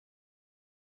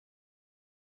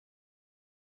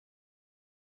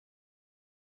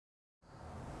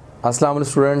अस्सलाम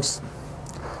वालेकुम स्टूडेंट्स,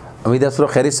 उम्मीद है आप सब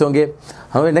खैरियत से होंगे।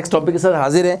 हमें नेक्स्ट टॉपिक के साथ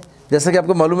हाजिर हैं। जैसा कि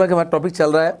आपको मालूम है कि हमारा टॉपिक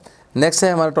चल रहा है, नेक्स्ट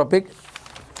है हमारा topic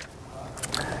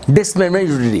disc management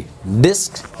utility.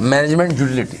 Disc management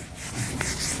utility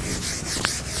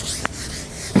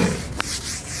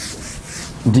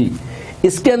जी,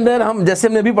 इसके अंदर हम जैसे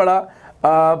हमने अभी पढ़ा,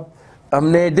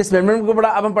 हमने डिस्क मैनेजमेंट को पढ़ा,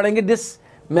 अब हम पढ़ेंगे disc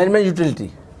management utility.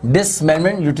 Disc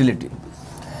management utility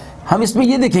हम इसमें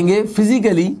ये देखेंगे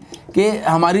फिजिकली कि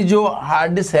हमारी जो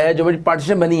हार्ड डिस्क है, जो हमारी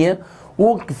पार्टीशन बनी है,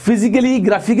 वो फिजिकली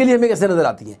ग्राफिकली हमें कैसे नजर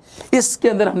आती है। इसके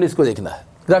अंदर हमने इसको देखना है,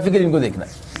 ग्राफिकली इनको देखना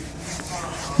है,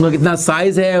 उनका कितना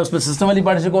साइज है, उसमें सिस्टम वाली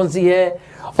पार्टीशन कौन सी है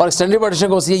और एक्सटेंडेड पार्टीशन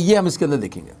कौन सी है, ये हम इसके अंदर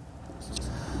देखेंगे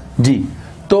जी।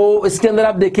 तो इसके अंदर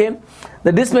आप देखें, the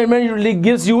disc management utility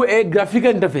gives U A graphical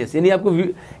interface, यानी आपको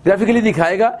ग्राफिकली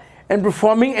दिखाएगा and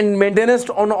performing and maintenance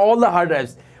on all the hard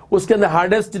drives. उसके अंदर हार्ड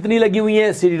ड्राइव्स जितनी लगी हुई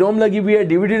है, CD रोम लगी हुई है,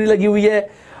 DVD लगी हुई है,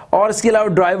 और इसके अलावा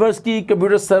ड्राइवर्स की,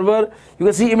 computer server, you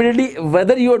can see immediately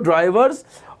whether your drivers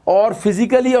और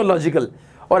फिजिकली और लॉजिकल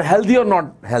और हेल्दी और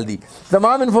नॉट हेल्दी,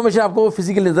 तमाम इन्फॉर्मेशन आपको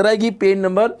फिजिकली नजर आएगी पेज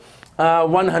नंबर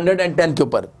 110 के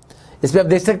ऊपर। इस पर आप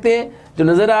देख सकते हैं जो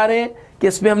नजर आ रहे हैं कि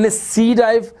इसमें हमने C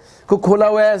ड्राइव को खोला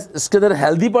हुआ है, इसके अंदर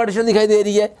हेल्दी पार्टीशन दिखाई दे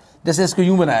रही है। जैसे इसको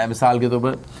यूं बनाया मिसाल के तौर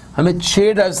पर, हमें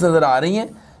 6 ड्राइव्स नजर आ रही हैं,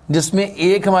 जिसमें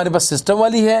एक हमारे पास सिस्टम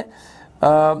वाली है,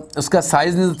 उसका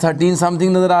साइज 13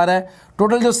 समथिंग नज़र आ रहा है।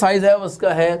 टोटल जो साइज़ है उसका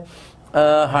है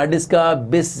हार्ड डिस्क का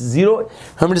डिस्क 0,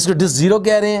 हम इसको डिस्क 0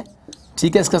 कह रहे हैं,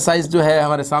 ठीक है। इसका साइज़ जो है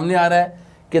हमारे सामने आ रहा है,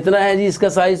 कितना है जी इसका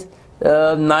साइज़,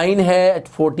 9 है,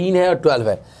 14 है और 12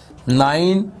 है।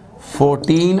 9,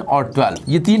 14 और 12,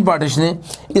 ये 3 पार्टीशनें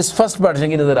इस फर्स्ट पार्टीशन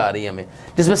की नज़र आ रही है हमें,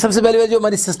 जिसमें सबसे पहले जो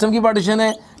हमारी सिस्टम की पार्टीशन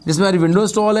है, जिसमें हमारी विंडो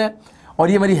इंस्टॉल है, और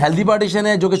ये हमारी हेल्दी पार्टीशन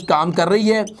है जो कि काम कर रही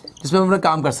है, जिसमें हम अपना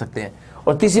काम कर सकते हैं,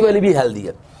 और तीसरी वाली भी हेल्दी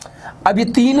है। अब ये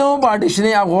तीनों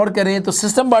पार्टीशनें आप गौर करें तो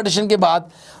सिस्टम पार्टीशन के बाद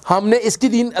हमने इसकी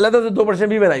 3 अलग अलग 2 पार्टीशन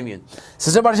भी बनाई हुई हैं।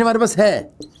 सिस्टम पार्टीशन हमारे पास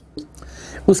है,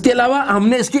 उसके अलावा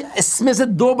हमने इसमें से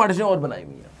 2 पार्टीशन और बनाई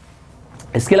हुई हैं।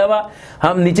 इसके अलावा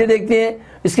हम नीचे देखते हैं,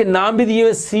 इसके नाम भी दिए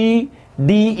हुए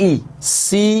CDE,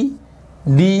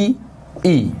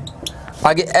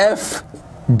 आगे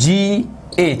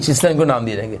FGH, इस तरह इनको नाम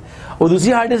दिए जाएंगे। और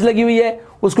दूसरी हार्ड डिस्क लगी हुई है,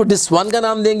 उसको डिस्क 1 का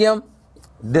नाम देंगे हम,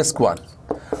 डिस्क 1।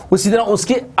 उसी तरह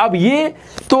उसके, अब ये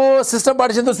तो सिस्टम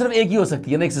पार्टीशन तो सिर्फ एक ही हो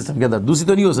सकती है ना एक सिस्टम के अंदर, दूसरी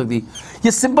तो नहीं हो सकती।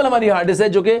 ये सिंपल हमारी हार्ड डिस्क है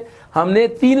जो कि हमने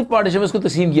 3 पार्टीशन में उसको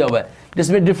तकसीम किया हुआ है,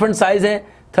 जिसमें डिफरेंट साइज है,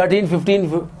 13,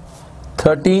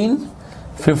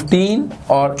 15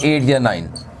 और 8 या 9।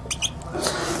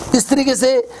 इस तरीके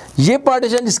से ये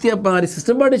पार्टीशन, जिसकी हमारी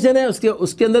सिस्टम पार्टीशन है,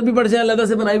 उसके अंदर भी पार्टीशन अलग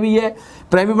से बनाई हुई है।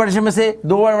 प्राइमरी पार्टीशन में से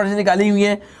 2 पार्टीशन निकाली हुई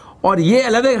हैं, और ये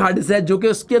अलग एक हार्ड डिस्क है जो कि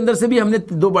उसके अंदर से भी हमने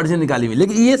 2 पार्टीशन निकाली हुई है।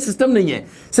 लेकिन ये सिस्टम नहीं है,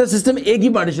 सिर्फ सिस्टम एक ही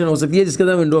पार्टीशन हो सकती है जिसके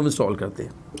अंदर विंडो हम इंस्टॉल करते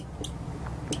हैं।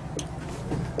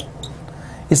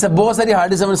 इससे बहुत सारी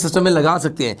हार्ड डिस्क हम सिस्टम में लगा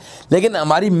सकते हैं, लेकिन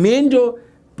हमारी मेन जो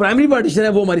प्राइमरी पार्टीशन है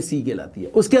वो हमारी C कहलाती है,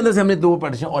 उसके अंदर से हमने 2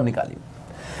 पार्टीशन और निकाली।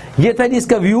 ये था जी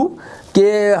इसका व्यू कि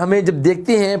हमें जब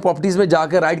देखते हैं प्रॉपर्टीज में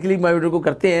जाकर राइट क्लिक माई विंडो को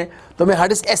करते हैं तो हमें हार्ड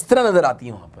डिस्क इस तरह नजर आती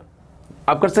है। वहाँ पर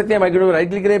आप कर सकते हैं, माई विंडो में राइट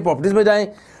क्लिक करें, प्रॉपर्टीज में जाएं,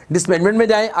 डिस्क मैनेजमेंट में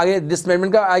जाएं, आगे डिस्क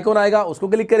मैनेजमेंट का आइकॉन आएगा, उसको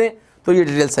क्लिक करें तो ये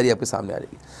डिटेल सारी आपके सामने आ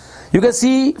जाएगी। You can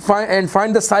see and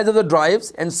find the size of the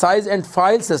drives and size and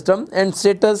file system and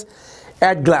status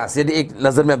at glance, यानी एक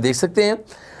नज़र में आप देख सकते हैं।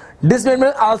 Disc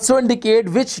management also indicate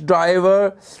which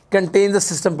driver contain the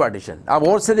system partition. आप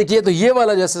और से देखिए तो ये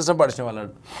वाला जो सिस्टम पार्टीशन वाला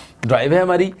ड्राइव है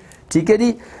हमारी, ठीक है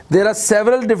जी। There are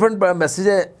several different message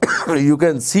you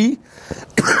can see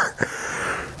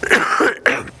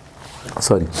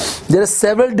sorry, there are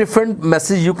several different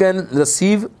messages you can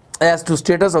receive as to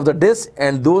status of the disk,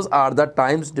 and those are the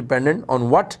times dependent on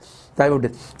what type of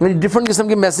disk। यानी different किस्म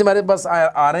के message हमारे पास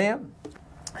आ रहे हैं,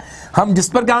 हम जिस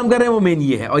पर काम कर रहे हैं वो मेन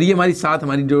ये है, और ये हमारी साथ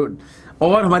हमारी जो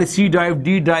और हमारी C ड्राइव,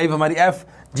 D ड्राइव, हमारी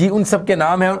FG, उन सब के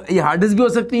नाम है। ये हार्ड डिस्क भी हो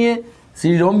सकती है,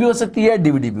 CD रोम भी हो सकती है,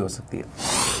 DVD भी हो सकती है।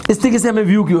 इस तरीके से हमें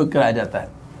व्यू की कराया जाता है।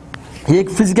 ये एक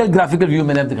फिजिकल ग्राफिकल व्यू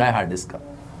मैंने दिखाया हार्ड डिस्क का।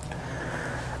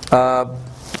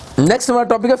 नेक्स्ट हमारा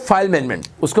टॉपिक है फाइल मैनेजमेंट,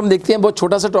 उसको हम देखते हैं, बहुत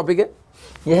छोटा सा टॉपिक है।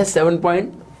 यह है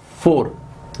 7.4,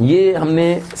 ये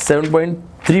हमने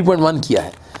 7.3.1 किया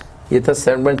है, ये था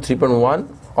 7.3.1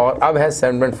 और अब है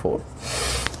 7.4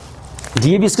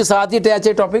 जी। भी इसके साथ ही अटैच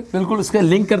है टॉपिक, बिल्कुल इसका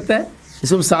लिंक करता है,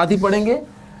 इसको हम साथ ही पढ़ेंगे।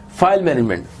 फाइल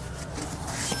मैनेजमेंट,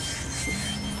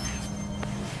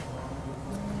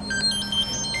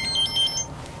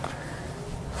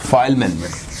 फाइल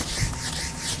मैनेजमेंट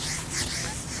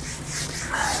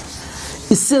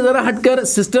इससे ज़रा हटकर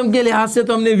सिस्टम के लिहाज से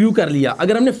तो हमने व्यू कर लिया।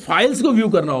 अगर हमने फाइल्स को व्यू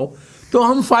करना हो तो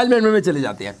हम फाइल मैनेजमेंट में चले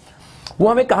जाते हैं। वो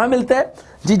हमें कहाँ मिलता है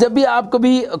जी, जब भी आप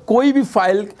कभी कोई भी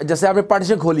फाइल, जैसे आपने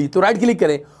पार्टीशन खोली तो राइट क्लिक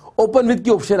करें, ओपन विद की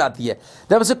ऑप्शन आती है।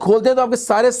 जब उसे खोलते हैं तो आपके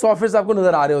सारे सॉफ्टवेयर आपको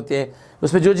नज़र आ रहे होते हैं,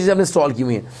 उसमें जो चीज़ें हमने इंस्टॉल की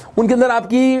हुई हैं उनके अंदर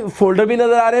आपकी फोल्डर भी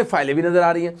नज़र आ रहे हैं, फाइलें भी नज़र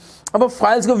आ रही हैं। अब आप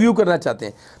फाइल्स को व्यू करना चाहते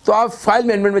हैं तो आप फाइल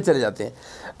मैनेजमेंट में चले जाते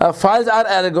हैं। Files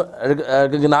are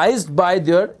recognised bye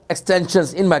there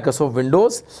extensions in Microsoft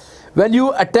Windows when you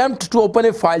attempt to open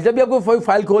A file. जब भी आपको कोई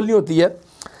फाइल खोलनी होती है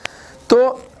तो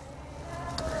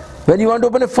when you want to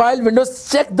open A file, Windows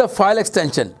check the file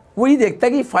extension. वही देखता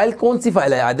है कि फाइल कौन सी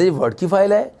फाइल है, आइदर ये वर्ड की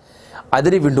फाइल है,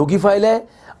 आइदर ये विंडो की फाइल है,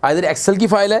 आइदर एक्सेल की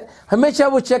फाइल है। हमेशा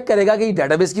वो चेक करेगा कि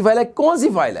डेटाबेस की फाइल है, कौन सी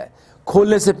फाइल है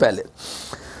खोलने से पहले।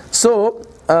 सो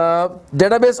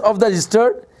database of the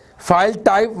registered file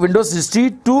type Windows history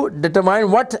to determine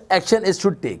what action is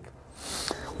should take.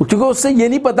 क्योंकि उससे ये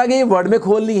नहीं पता कि ये वर्ड में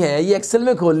खोलनी है, ये एक्सेल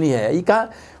में खोलनी है, ये कहाँ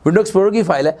विंडो एक्सप्लोरर की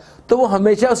फाइल है, तो वो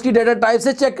हमेशा उसकी डेटा टाइप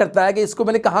से चेक करता है कि इसको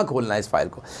मैंने कहाँ खोलना है इस फाइल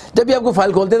को। जब भी आपको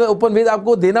फाइल खोलते हैं तो ओपन विद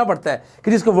आपको देना पड़ता है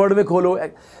कि जिसको वर्ड में खोलो,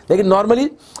 लेकिन नॉर्मली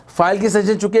फाइल की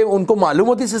सेक्शन चुके उनको मालूम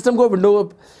होती है, सिस्टम को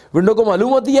विंडो को मालूम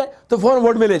होती है तो फ़ौरन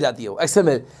वर्ड में ले जाती है वो एक्सेल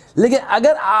में। लेकिन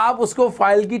अगर आप उसको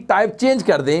फाइल की टाइप चेंज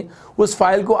कर दें, उस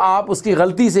फाइल को आप उसकी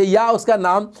गलती से या उसका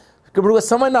नाम कंप्यूटर को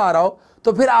समझ ना आ रहा हो,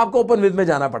 तो फिर आपको ओपन विद में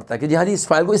जाना पड़ता है कि जी हाँ जी इस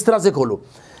फाइल को इस तरह से खोलो।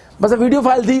 बस वीडियो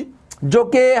फाइल थी जो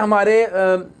कि हमारे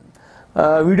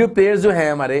वीडियो प्लेयर्स जो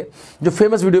हैं, हमारे जो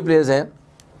फेमस वीडियो प्लेयर्स हैं,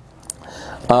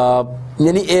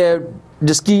 यानी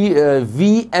जिसकी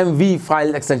VMV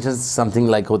file extension something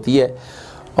like होती है,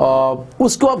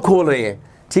 उसको आप खोल रहे हैं,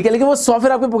 ठीक है, लेकिन वो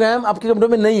सॉफ्टवेयर आपके प्रोग्राम आपके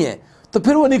कंप्यूटर में नहीं है तो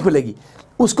फिर वो नहीं खुलेगी।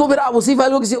 उसको फिर आप उसी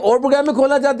फाइल को किसी और प्रोग्राम में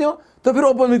खोलना चाहते हो तो फिर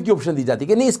ओपन विद की ऑप्शन दी जाती है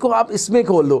कि नहीं इसको आप इसमें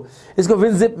खोल दो, इसको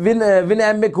विन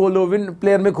एम में खोल दो, विन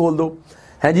प्लेयर में खोल दो,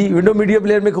 है जी, विंडो मीडिया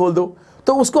प्लेयर में खोल दो,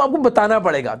 तो उसको आपको बताना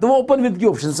पड़ेगा। तो वो ओपन विद की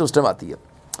ऑप्शन से उस टाइम आती है।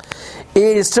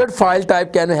 ए registered file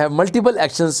type can have multiple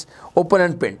actions open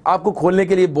and print. आपको खोलने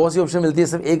के लिए बहुत सी ऑप्शन मिलती है,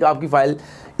 सिर्फ एक आपकी फाइल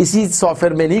इसी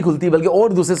सॉफ्टवेयर में नहीं खुलती बल्कि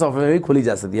और दूसरे सॉफ्टवेयर में भी खोली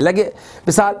जा सकती है। लगे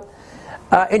मिसाल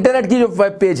इंटरनेट की जो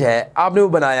वेब पेज है आपने वो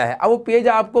बनाया है, अब वो पेज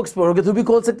आपको एक्सप्लोरर के थ्रू भी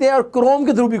खोल सकते हैं और क्रोम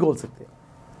के थ्रू भी खोल सकते हैं।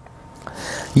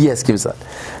 ये इसकी मिसाल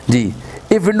जी।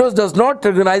 If Windows does not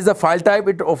recognise the file type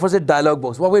it offers A dialogue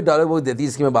box. वो डायलॉग बॉक्स देती है,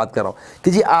 इसकी मैं बात कर रहा हूँ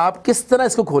कि जी आप किस तरह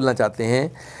इसको खोलना चाहते हैं।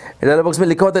 डायलॉग बॉक्स में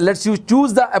लिखा होता है let's you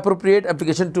choose the appropriate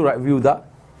application to view the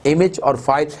image और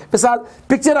फाइल। मिसाल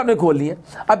पिक्चर आपने खोलनी है,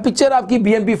 अब पिक्चर आपकी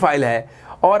BMP फाइल है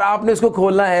और आपने उसको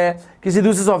खोलना है किसी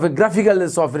दूसरे सॉफ्टवेयर, ग्राफिकल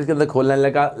सॉफ्टवेयर के अंदर खोलना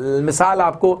लगा। मिसाल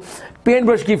आपको पेंट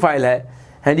ब्रश की फाइल है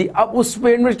जी, अब उस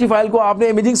पेंट ब्रश की फाइल को आपने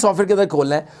इमेजिंग सॉफ्टवेयर के अंदर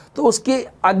खोलना है, तो उसके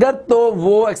अगर तो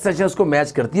वो एक्सटेंशन उसको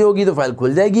मैच करती होगी तो फाइल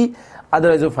खुल जाएगी,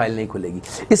 अदरवाइज वो फाइल नहीं खुलेगी।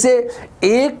 इसे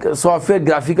एक सॉफ्टवेयर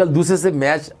ग्राफिकल दूसरे से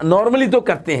मैच नॉर्मली तो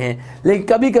करते हैं, लेकिन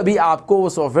कभी कभी आपको वो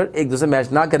सॉफ्टवेयर एक दूसरे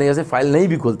मैच ना करने से फाइल नहीं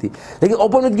भी खुलती। लेकिन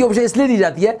ओपन विद की ऑप्शन इसलिए दी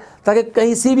जाती है ताकि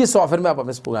कहीं से भी सॉफ्टवेयर में आप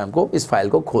अपने इस प्रोग्राम को, इस फाइल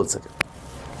को खोल सकें।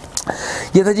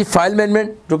 ये था जी फाइल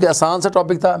मैनेजमेंट, जो कि आसान सा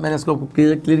टॉपिक था, मैंने इसको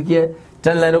क्लियर किया है।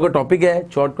 10 लाइनों का टॉपिक है,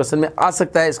 शॉर्ट क्वेश्चन में आ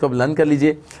सकता है, इसको आप लर्न कर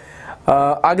लीजिए।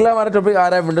 अगला हमारा टॉपिक आ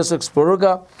रहा है विंडोज एक्सप्लोरर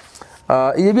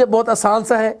का। ये भी बहुत आसान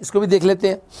सा है, इसको भी देख लेते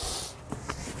हैं।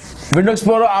 विंडोज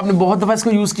एक्सप्लोरर आपने बहुत दफ़ा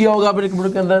इसको यूज़ किया होगा अपने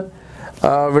कंप्यूटर के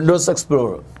अंदर। विंडोज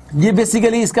एक्सप्लोरर ये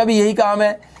बेसिकली इसका भी यही काम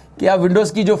है कि आप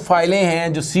विंडोज़ की जो फाइलें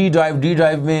हैं, जो C ड्राइव D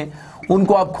ड्राइव में,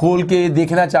 उनको आप खोल के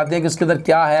देखना चाहते हैं कि उसके अंदर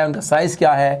क्या है, उनका साइज़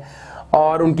क्या है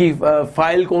और उनकी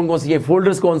फाइल कौन कौन सी है,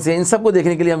 फोल्डर्स कौन से हैं, इन सब को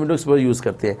देखने के लिए हम विंडोज एक्सप्लोरर यूज़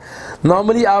करते हैं।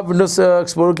 नॉर्मली आप विंडोज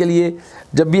एक्सप्लोरर के लिए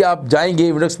जब भी आप जाएंगे,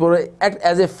 Windows explorer act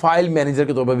as a file manager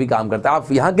के तौर पर भी काम करता है।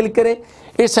 आप यहाँ क्लिक करें,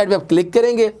 इस साइड पे आप क्लिक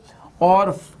करेंगे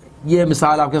और ये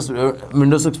मिसाल आपके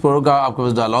विंडोज एक्सप्लोरर का आपके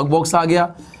पास डायलॉग बॉक्स आ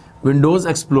गया विंडोज़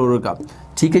एक्सप्लोरर का,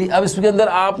 ठीक है जी। अब इसके अंदर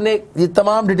आपने ये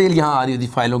तमाम डिटेल यहाँ आ रही होती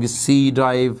फाइलों की, C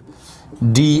ड्राइव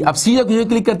D। अब C जब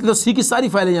क्लिक करते हैं तो C की सारी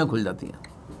फाइलें यहाँ खुल जाती हैं,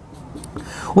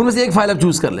 उनमें से एक फाइल आप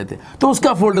चूज कर लेते हैं तो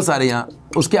उसका फोल्डर सारे यहाँ,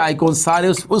 उसके आइकॉन सारे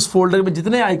उस फोल्डर में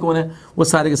जितने आइकॉन हैं वो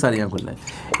सारे के सारे यहाँ खुल रहे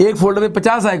हैं। एक फोल्डर में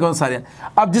 50 आइकॉन सारे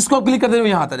हैं। अब जिसको क्लिक करते हैं वो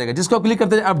यहाँ आता जाएगा, जिसको क्लिक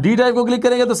करते हैं अब D ड्राइव को क्लिक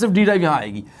करेंगे तो सिर्फ D ड्राइव यहाँ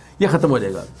आएगी, ये खत्म हो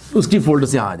जाएगा, उसकी फोल्डर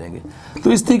से यहाँ आ जाएंगे।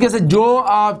 तो इस तरीके से जो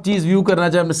आप चीज़ व्यू करना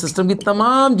चाहें अपने सिस्टम की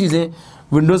तमाम चीज़ें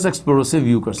विंडोज़ एक्सप्लोरर से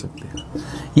व्यू कर सकते हैं।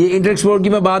 ये इंटरनेट एक्सप्लोरर की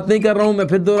मैं बात नहीं कर रहा हूँ, मैं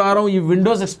फिर दोहरा रहा हूँ, ये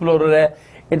विंडोज़ एक्सप्लोरर है,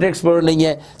 इंटरनेट एक्सप्लोरर नहीं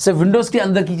है। सिर्फ विंडोज़ के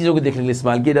अंदर की चीज़ों को देखने के लिए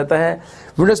इस्तेमाल किया जाता है।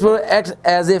 Windows explorer act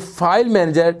as a file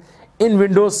manager in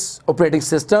Windows operating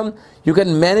system. You can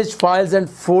manage files and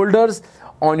folders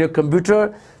on your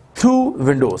computer through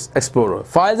Windows explorer.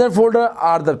 Files and folder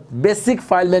are the basic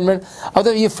file management. अब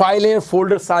तो ये फाइलें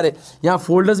folder सारे, यहाँ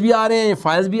folders भी आ रहे हैं, ये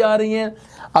फाइल्स भी आ रही हैं,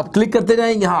 आप क्लिक करते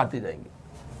जाएंगे, यहाँ आते जाएंगे।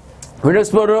 Windows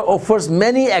Explorer offers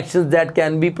many actions that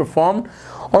can be performed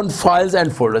on files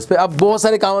and folders पे। आप बहुत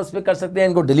सारे काम इस पर कर सकते हैं,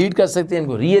 इनको डिलीट कर सकते हैं,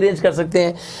 इनको रीअरेंज कर सकते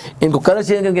हैं, इनको कलर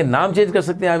चेंज करके नाम चेंज कर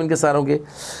सकते हैं आप इनके सारों के।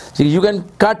 You can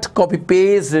cut, copy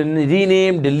paste,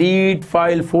 rename, delete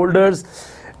file folders,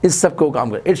 इस सब को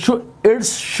काम कर। It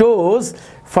shows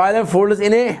file and folders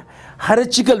इन ए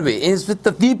हायरार्चिकल वे, इस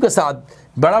तरतीब के साथ,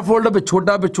 बड़ा फोल्डर पे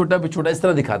छोटा पे छोटा पे छोटा, इस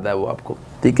तरह दिखाता है वो आपको,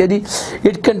 ठीक है जी।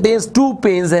 इट कंटेन्स 2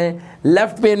 पेन्स हैं।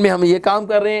 लेफ्ट पेन में हम ये काम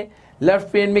कर रहे हैं, लेफ्ट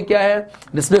पेन में क्या है,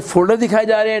 जिसमें फोल्डर दिखाए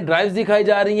जा रहे हैं, ड्राइव्स दिखाई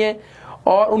जा रही हैं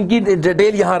और उनकी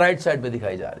डिटेल यहाँ राइट साइड पे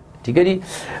दिखाई जा रही है, ठीक है जी।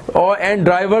 और and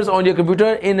drivers on your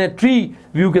computer in a tree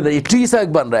view के अंदर, ये ट्री सा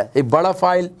एक बन रहा है, एक बड़ा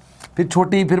फाइल, फिर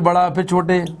छोटी, फिर बड़ा, फिर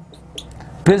छोटे,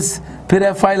 फिर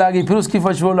एफ फाइल आ गई, फिर उसकी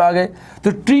फर्स्ट फोल्डर आ गए,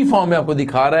 तो ट्री फॉर्म में आपको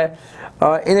दिखा रहा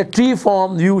है इन a tree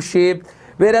form view shape,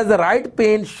 whereas the right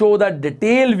pane show the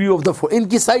detail view of the folder।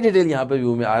 इनकी सारी डिटेल यहाँ पे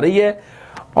व्यू में आ रही है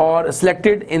और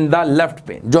selected in the left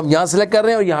pane, जो हम यहाँ सेलेक्ट कर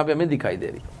रहे हैं और यहाँ पे हमें दिखाई दे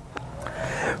रही है।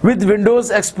 With Windows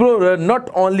Explorer,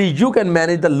 not only you can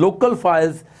manage the local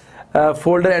files,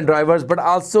 folder and drivers, but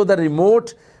also the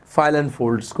remote file and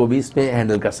folders को भी इसमें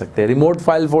हैंडल कर सकते हैं। रिमोट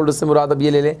फाइल फोल्डर से मुराद अब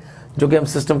ये ले लें जो कि हम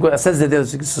सिस्टम को एक्सेस देते हैं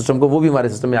सिस्टम को, वो भी हमारे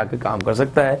सिस्टम में आकर काम कर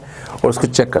सकता है और उसको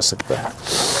चेक कर सकता है।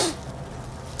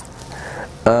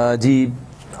 जी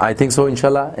आई थिंक सो,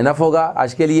 इंशाल्लाह इनफ होगा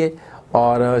आज के लिए,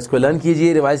 और इसको लर्न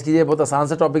कीजिए, रिवाइज कीजिए। बहुत आसान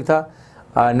सा टॉपिक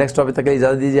था। नेक्स्ट टॉपिक तक के लिए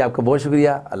इजाज़त दीजिए। आपका बहुत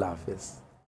शुक्रिया। अल्लाह हाफिज़।